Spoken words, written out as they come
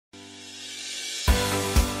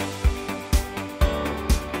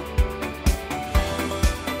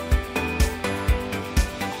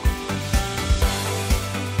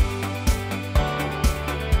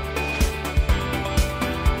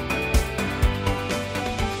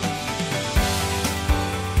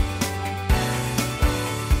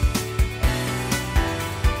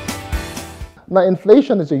Now,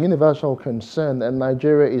 inflation is a universal concern, and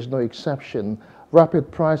Nigeria is no exception. Rapid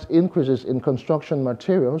price increases in construction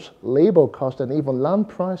materials, labor costs, and even land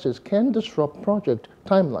prices can disrupt project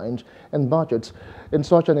timelines and budgets. In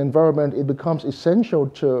such an environment, it becomes essential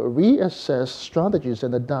to reassess strategies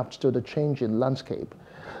and adapt to the changing landscape.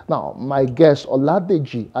 Now, my guest,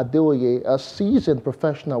 Oladejo Adeoge, a seasoned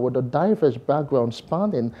professional with a diverse background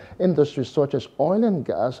spanning industries such as oil and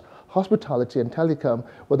gas, hospitality, and telecom,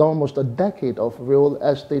 with almost a decade of real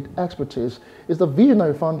estate expertise, is the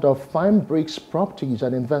visionary founder of Fine Bricks Properties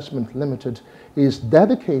and Investment Limited. His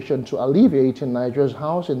dedication to alleviating Nigeria's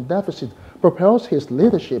housing deficit propels his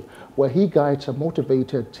leadership, where he guides a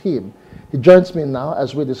motivated team. He joins me now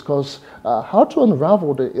as we discuss how to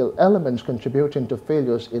unravel the elements contributing to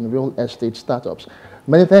failures in real estate startups.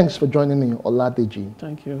 Many thanks for joining me, Oladejo.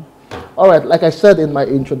 Thank you. All right, like I said in my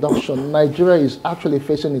introduction, Nigeria is actually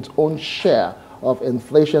facing its own share of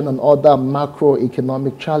inflation and other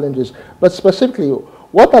macroeconomic challenges. But specifically,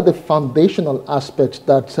 what are the foundational aspects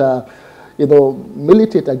that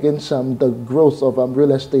militate against the growth of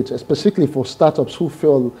real estate, specifically for startups who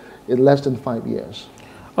fail in less than 5 years?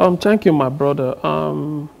 Thank you, my brother.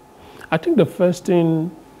 I think the first thing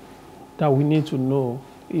that we need to know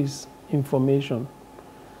is information.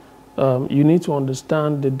 You need to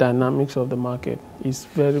understand the dynamics of the market. It's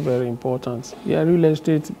very, very important. Yeah, real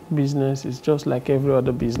estate business is just like every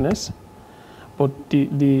other business. But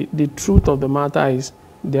the truth of the matter is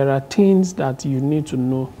there are things that you need to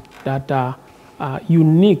know that are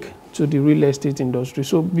unique to the real estate industry.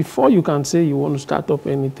 So before you can say you want to start up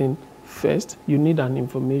anything, first, you need an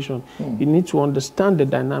information. You need to understand the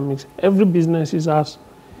dynamics. Every business has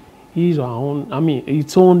its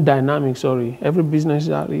own dynamics, Every business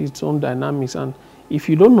has its own dynamics. And if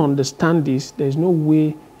you don't understand this, there's no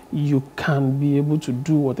way you can be able to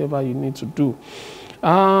do whatever you need to do.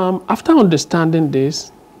 After understanding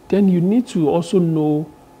this, then you need to also know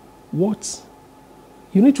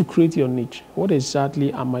you need to create your niche. What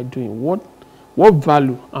exactly am I doing? What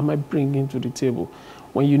value am I bringing to the table?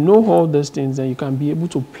 When you know all those things, then you can be able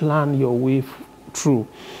to plan your way through.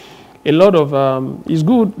 A lot of, it's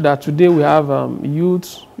good that today we have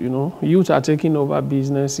youth, youth are taking over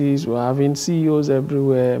businesses. We're having CEOs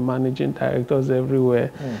everywhere, managing directors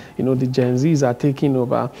everywhere. The Gen Zs are taking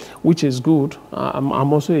over, which is good.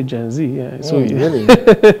 I'm also a Gen Z. Yeah. So, really?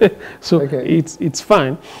 So okay. It's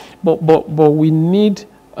fine. But we need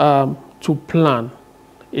to plan.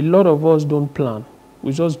 A lot of us don't plan.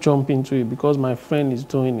 We just jump into it because my friend is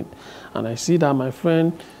doing it. And I see that my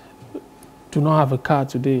friend do not have a car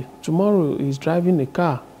today. Tomorrow he's driving a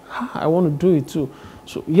car. I want to do it too.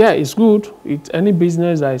 So yeah, it's good. Any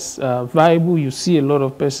business that is viable, you see a lot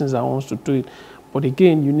of persons that wants to do it. But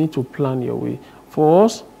again, you need to plan your way. For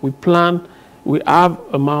us, we have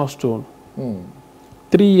a milestone.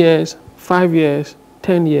 3 years, 5 years,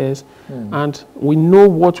 10 years. And we know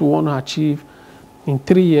what we want to achieve in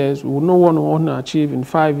 3 years. We know what we want to achieve in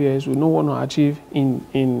 5 years. We know what we want to achieve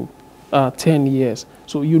in 10 years.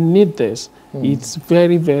 So you need this. It's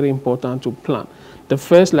very, very important to plan. The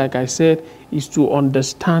first, like I said, is to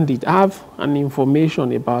understand it, have an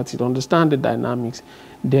information about it, understand the dynamics.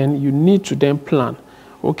 Then you need to then plan.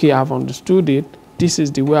 Okay, I've understood it. This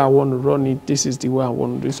is the way I want to run it. This is the way I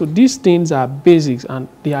want to do it. So these things are basics and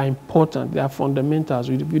they are important. They are fundamentals.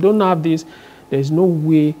 If you don't have this, there's no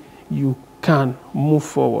way you can move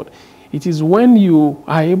forward. It is when you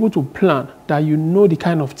are able to plan that you know the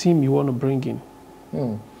kind of team you want to bring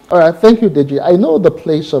in. All right, thank you, Deji. I know the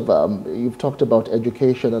place of, you've talked about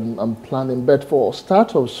education and planning, but for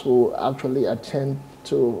startups who actually attend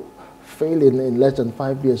to failing in less than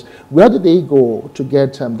 5 years, where do they go to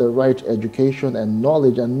get the right education and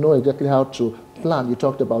knowledge and know exactly how to plan? You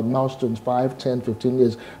talked about milestones, 5, 10, 15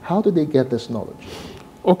 years. How do they get this knowledge?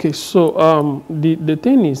 Okay, so the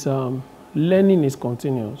thing is, learning is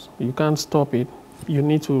continuous. You can't stop it. You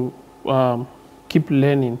need to keep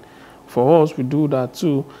learning. For us, we do that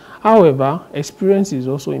too. However, experience is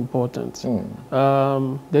also important.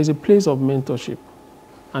 There's a place of mentorship,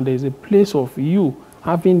 and there's a place of you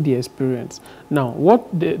having the experience. Now, what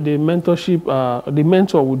the mentorship, the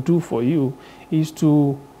mentor will do for you is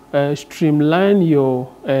to streamline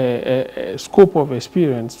your scope of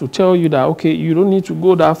experience, to tell you that, okay, you don't need to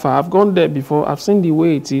go that far. I've gone there before. I've seen the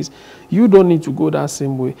way it is. You don't need to go that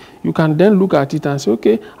same way. You can then look at it and say,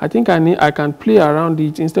 okay, I think I can play around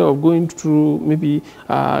it instead of going through maybe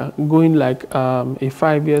going like a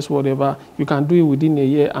 5 years, whatever. You can do it within a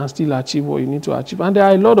year and still achieve what you need to achieve. And there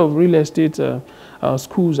are a lot of real estate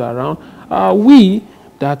schools around. We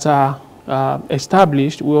that are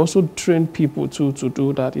established, we also train people to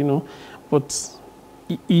do that, But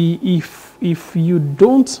if you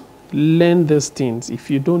don't learn these things, if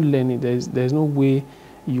you don't learn it, there's no way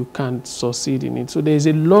you can succeed in it. So there's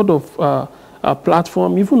a lot of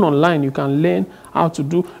platform, even online, you can learn how to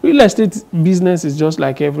do. Real estate business is just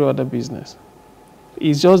like every other business.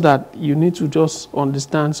 It's just that you need to just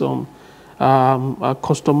understand some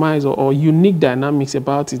customized or unique dynamics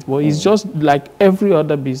about it. But it's just like every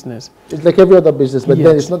other business. It's like every other business, but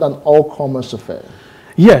then it's not an all-commerce affair.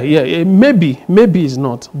 Yeah, maybe it's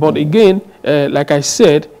not. But again, like I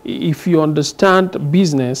said, if you understand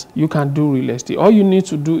business, you can do real estate. All you need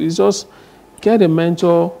to do is just get a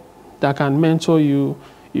mentor that can mentor you,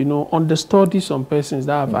 understudy some persons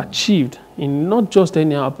that have achieved, in not just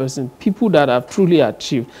any other person, people that have truly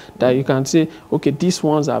achieved, that you can say, okay, these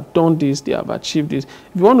ones have done this, they have achieved this.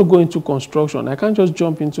 If you want to go into construction, I can't just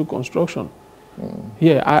jump into construction.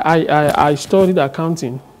 Yeah, I studied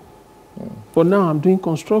accounting. But now I'm doing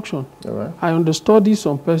construction. Right. I understudy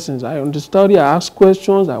some persons. I asked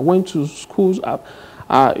questions. I went to schools.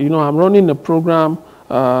 I'm running a program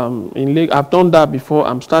in Lagos. I've done that before.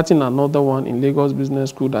 I'm starting another one in Lagos Business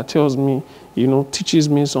School that tells me, teaches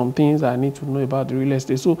me some things I need to know about the real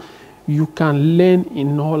estate. So you can learn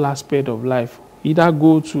in all aspects of life. Either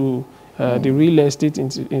go to the real estate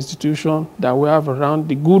institution that we have around,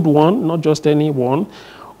 the good one, not just any one,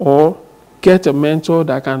 or get a mentor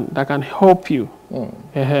that can help you,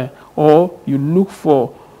 or you look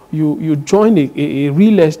for you join a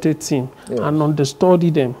real estate team and understudy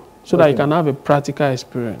them so that you can have a practical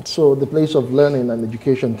experience. So the place of learning and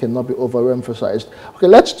education cannot be overemphasized. Okay,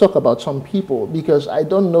 let's talk about some people, because I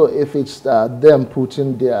don't know if it's them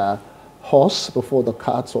putting their horse before the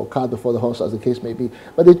cart or cart before the horse, as the case may be.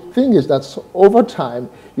 But the thing is that over time,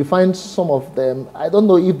 you find some of them, I don't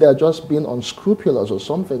know if they're just being unscrupulous or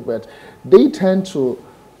something, but they tend to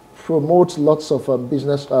promote lots of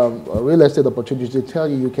business, real estate opportunities. They tell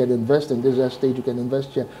you can invest in this estate, you can invest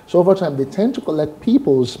here. So over time, they tend to collect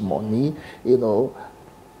people's money,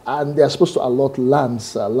 and they're supposed to allot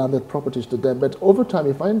landed properties to them. But over time,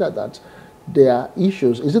 you find that there are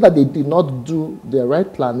issues. Is it that they did not do the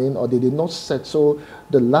right planning, or they did not settle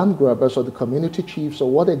the land grabbers or the community chiefs,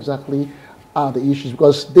 or what exactly are the issues?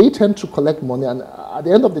 Because they tend to collect money, and at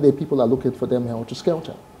the end of the day, people are looking for them helter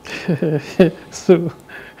skelter. So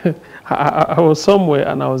I was somewhere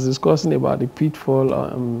and I was discussing about the pitfall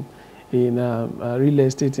in real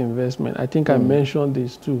estate investment. I think I mentioned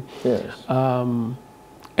this too. Yes.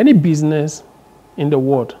 Any business in the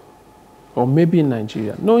world, or maybe in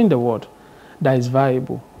Nigeria, no, in the world, that is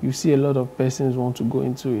viable, you see a lot of persons want to go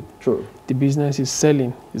into it. True. The business is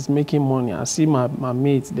selling, it's making money. I see my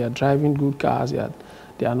mates, they are driving good cars,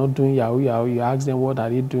 they are not doing yahoo yahoo. You ask them what are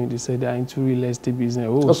they doing, they say they are into real estate business.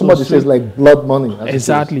 Oh, somebody says like blood money.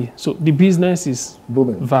 Exactly. So the business is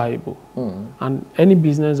booming, viable. And any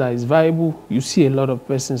business that is viable, you see a lot of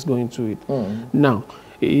persons going to it. Now,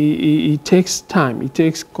 it takes time, it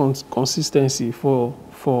takes consistency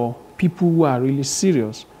for people who are really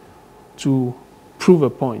serious to prove a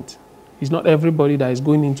point. It's not everybody that is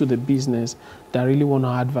going into the business that really want to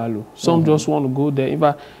add value. Some just want to go there. In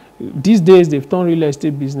fact, these days they've turned real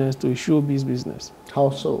estate business to a showbiz business.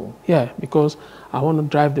 How so? Yeah, because I want to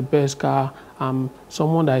drive the best car.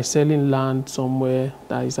 Someone that is selling land somewhere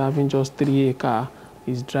that is having just 3 acres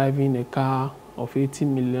is driving a car of 80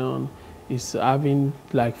 million, is having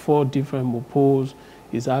like 4 different mopos,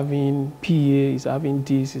 is having PA, is having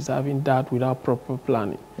this, is having that without proper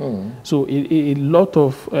planning. So a lot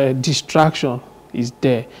of distraction is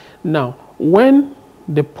there. Now, when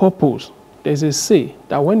the purpose, there's a say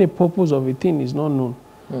that when the purpose of a thing is not known,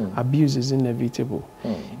 abuse is inevitable.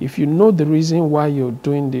 If you know the reason why you're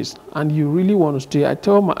doing this and you really want to stay, I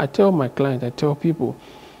tell my clients, I tell people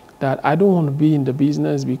that I don't want to be in the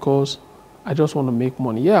business because I just want to make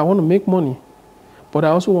money. Yeah, I want to make money, but I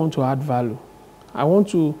also want to add value. I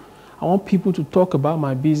want people to talk about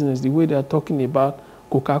my business the way they are talking about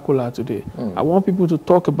Coca-Cola today. I want people to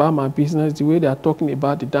talk about my business the way they are talking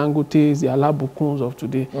about the Dangotes, the Alabukuns of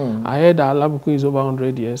today. I heard that Alabukun is over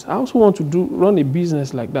 100 years. I also want to run a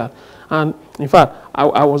business like that. And in fact,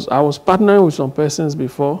 I was partnering with some persons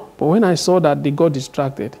before, but when I saw that they got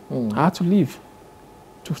distracted, I had to leave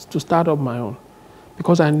to start up my own.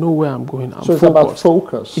 Because I know where I'm going. So it's about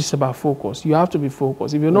focus. It's about focus. You have to be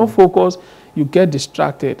focused. If you're not focused, you get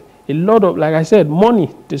distracted. A lot of, like I said, money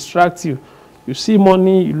distracts you. You see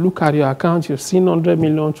money, you look at your account, you've seen 100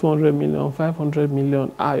 million, 200 million, 500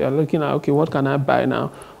 million. You're looking at, okay, what can I buy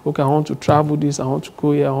now? Okay, I want to travel this, I want to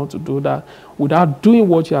go here, I want to do that, without doing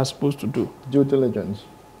what you are supposed to do. Due diligence.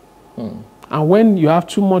 And when you have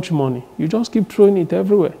too much money, you just keep throwing it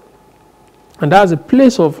everywhere. And that's a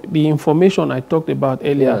place of the information I talked about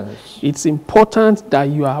earlier. Yes. It's important that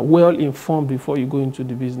you are well informed before you go into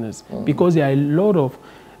the business, because there are a lot of,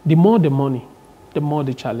 the more the money, the more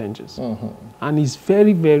the challenges. And it's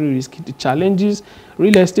very, very risky. The challenges,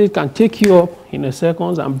 real estate can take you up in a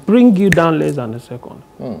second and bring you down less than a second.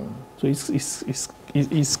 So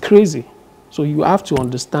it's crazy. So you have to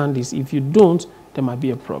understand this. If you don't, there might be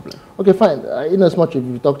a problem. Okay, fine. In as much as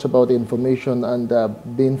you talked about the information and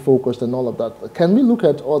being focused and all of that, can we look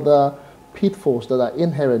at other pitfalls that are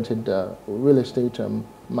inherent in the real estate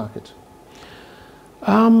market? There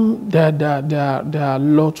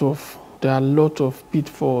are a lot of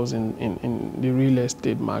pitfalls in the real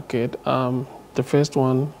estate market. The first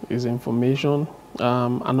one is information.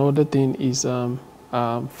 Another thing is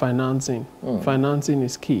financing. Financing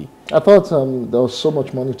is key. I thought there was so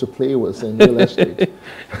much money to play with in real estate.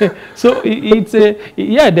 So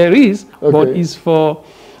yeah, there is, but it's for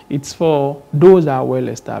those that are well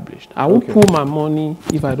established. I won't put my money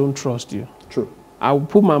if I don't trust you. True. I will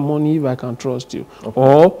put my money if I can trust you,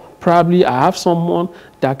 or probably I have someone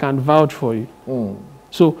that can vouch for you.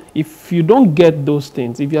 So if you don't get those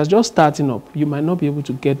things, if you're just starting up, you might not be able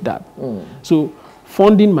to get that. So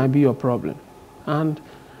funding might be your problem. And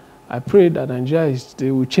I pray that Nigeria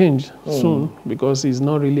they will change soon, because it's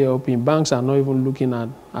not really helping. Banks are not even looking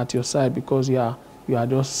at your side, because you are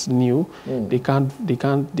just new. They can't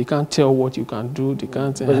tell what you can do. They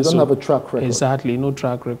can't. But you don't have a track record. Exactly, no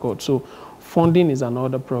track record. So funding is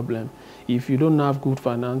another problem. If you don't have good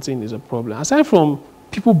financing, is a problem. Aside from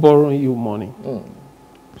people borrowing you money,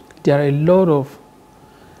 there are a lot of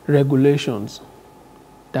regulations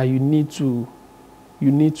that you need to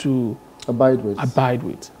abide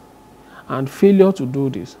with. And failure to do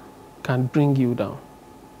this can bring you down.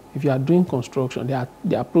 If you are doing construction, there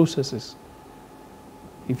are processes.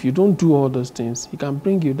 If you don't do all those things, it can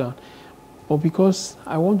bring you down. But because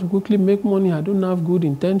I want to quickly make money, I don't have good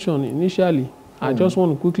intention initially. I just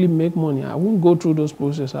want to quickly make money. I won't go through those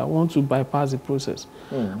processes. I want to bypass the process.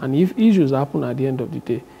 And if issues happen at the end of the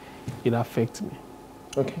day, it affects me.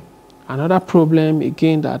 Okay. Another problem,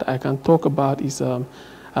 again, that I can talk about is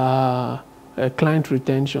client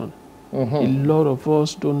retention. A lot of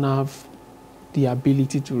us don't have the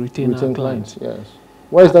ability to retain our clients. Yes.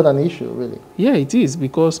 Why is that an issue, really? Yeah, it is,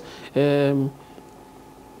 because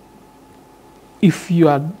if you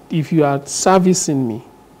are servicing me,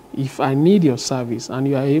 if I need your service and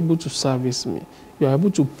you are able to service me, you are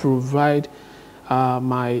able to provide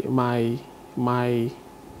my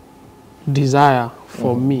desire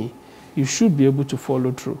for me, you should be able to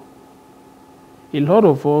follow through. A lot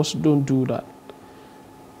of us don't do that.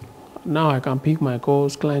 Now I can pick my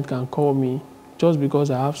calls, client can call me. Just because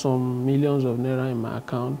I have some millions of naira in my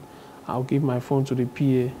account, I'll give my phone to the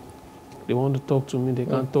PA. They want to talk to me, they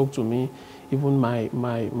can't talk to me. Even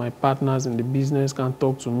my partners in the business can't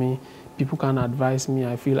talk to me. People can advise me.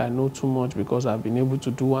 I feel I know too much because I've been able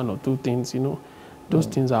to do one or two things, you know. Those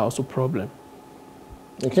things are also a problem.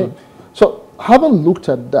 Okay. So having looked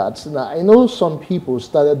at that, now I know some people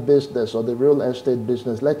started business or the real estate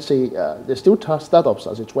business, let's say they're still startups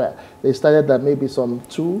as it were. They started that maybe some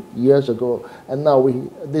 2 years ago, and now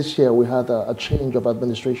this year we had a change of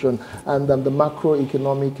administration, and the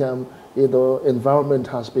macroeconomic environment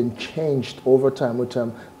has been changed over time with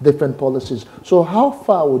different policies. So how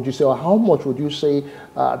far would you say, or how much would you say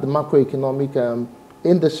the macroeconomic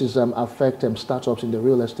indices affect startups in the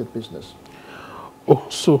real estate business?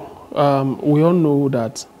 We all know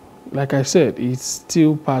that, like I said, it's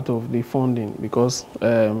still part of the funding, because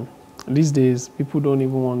these days people don't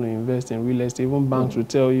even want to invest in real estate. Even banks will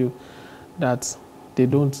tell you that they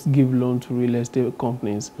don't give loan to real estate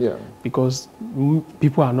companies because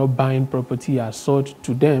people are not buying property as such.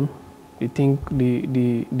 To them, they think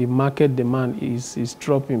the market demand is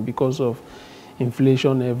dropping because of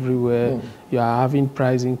inflation everywhere. You are having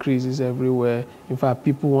price increases everywhere. In fact,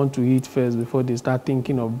 people want to eat first before they start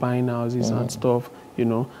thinking of buying houses and stuff, you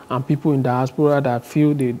know. And people in diaspora that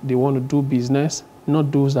feel they want to do business,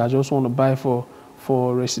 not those that just want to buy for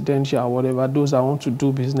residential or whatever. Those that want to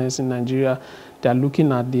do business in Nigeria, they're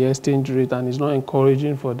looking at the exchange rate and it's not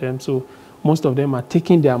encouraging for them. So most of them are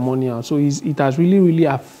taking their money out. So it has really, really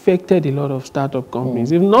affected a lot of startup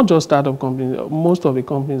companies. Even not just startup companies, most of the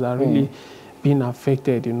companies are really being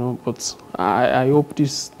affected, you know. But I hope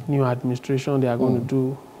this new administration, they are going to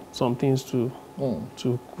do some things to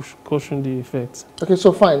cushion the effects. Okay,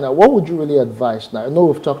 so fine. Now, what would you really advise? Now, I know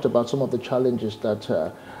we've talked about some of the challenges that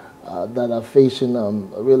are facing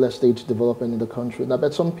real estate development in the country. Now,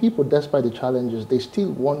 but some people, despite the challenges, they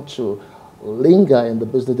still want to linger in the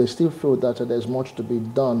business. They still feel that there's much to be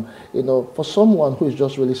done. You know, for someone who is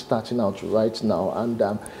just really starting out right now, and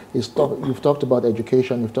you've talked about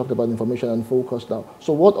education, you've talked about information and focus now.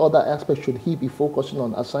 So what other aspects should he be focusing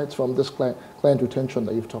on aside from this client retention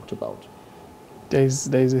that you've talked about? There's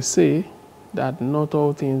a say that not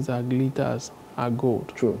all things that glitters are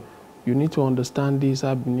gold. True. You need to understand this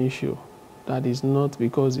ab initio. That is not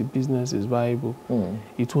because the business is viable.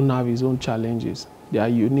 It will have its own challenges. There are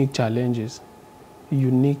unique challenges.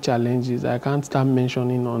 Unique challenges. I can't start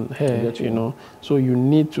mentioning on here, you know. So you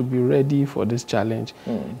need to be ready for this challenge.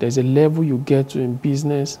 There's a level you get to in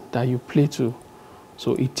business that you play to.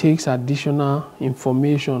 So it takes additional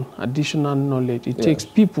information, additional knowledge. It takes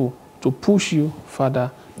people to push you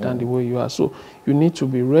further than the way you are. So you need to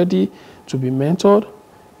be ready to be mentored.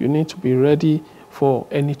 You need to be ready for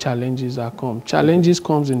any challenges that come. Challenges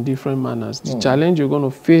comes in different manners. The challenge you're going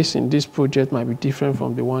to face in this project might be different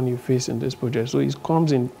from the one you face in this project. So it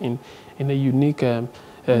comes in a unique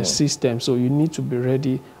system. So you need to be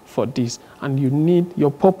ready for this. And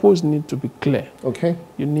your purpose need to be clear. Okay.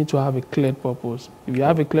 You need to have a clear purpose. If you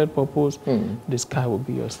have a clear purpose, the sky will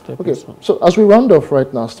be your stepping stone. So as we round off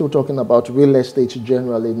right now, still talking about real estate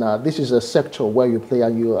generally now, this is a sector where you play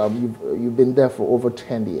and you've been there for over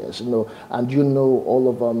 10 years, you know, and you know all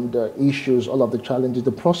of the issues, all of the challenges,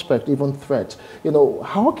 the prospect, even threats. You know,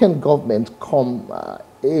 how can government come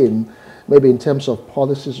in, maybe in terms of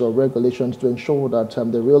policies or regulations, to ensure that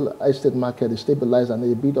the real estate market is stabilized and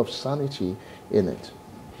a bit of sanity in it?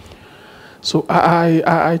 So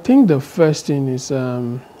I think the first thing is,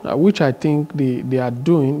 which I think they are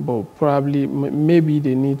doing, but probably maybe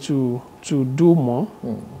they need to do more.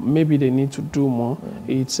 Maybe they need to do more.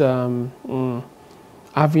 It's having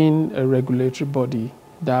a regulatory body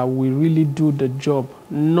that will really do the job,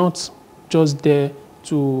 not just there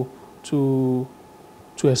to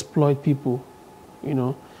exploit people, you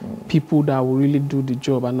know, people that will really do the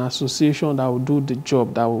job, an association that will do the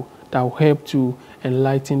job, that will help to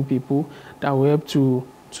enlighten people, that will help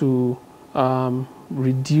to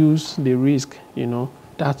reduce the risk, you know.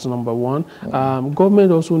 That's number one.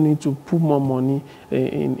 Government also need to put more money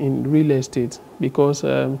in real estate, because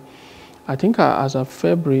I think as of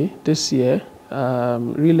February this year,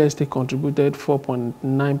 real estate contributed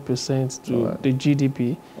 4.9% to the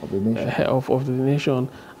GDP of the nation.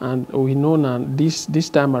 And we know now this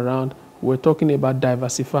time around, we're talking about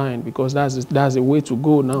diversifying, because that's a way to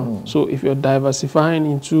go now. So if you're diversifying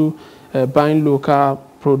into buying local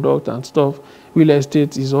product and stuff, real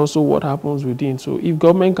estate is also what happens within. So if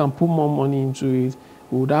government can put more money into it,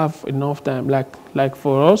 we would have enough time, like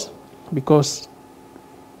for us, because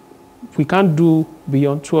we can't do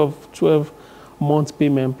beyond 12 months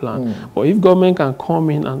payment plan. But if government can come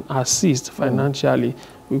in and assist financially,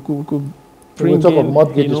 we could bring in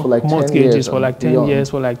mortgages, for like 10 years, for like 10 years,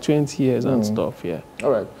 for like 20 years and stuff.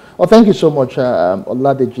 All right. Well, thank you so much,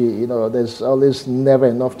 Oladejo. You know, there's always never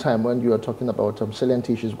enough time when you are talking about salient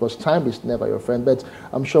issues, because time is never your friend. But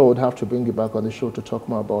I'm sure we'll have to bring you back on the show to talk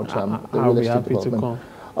more about the real estate development. To come.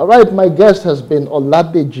 All right, my guest has been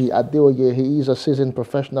Oladejo Adeoge. He is a seasoned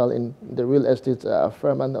professional in the real estate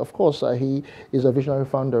firm, and of course, he is a visionary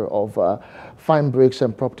founder of Fine Bricks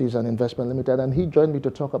and Properties and Investment Limited, and he joined me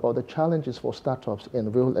to talk about the challenges for startups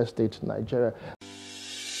in real estate Nigeria.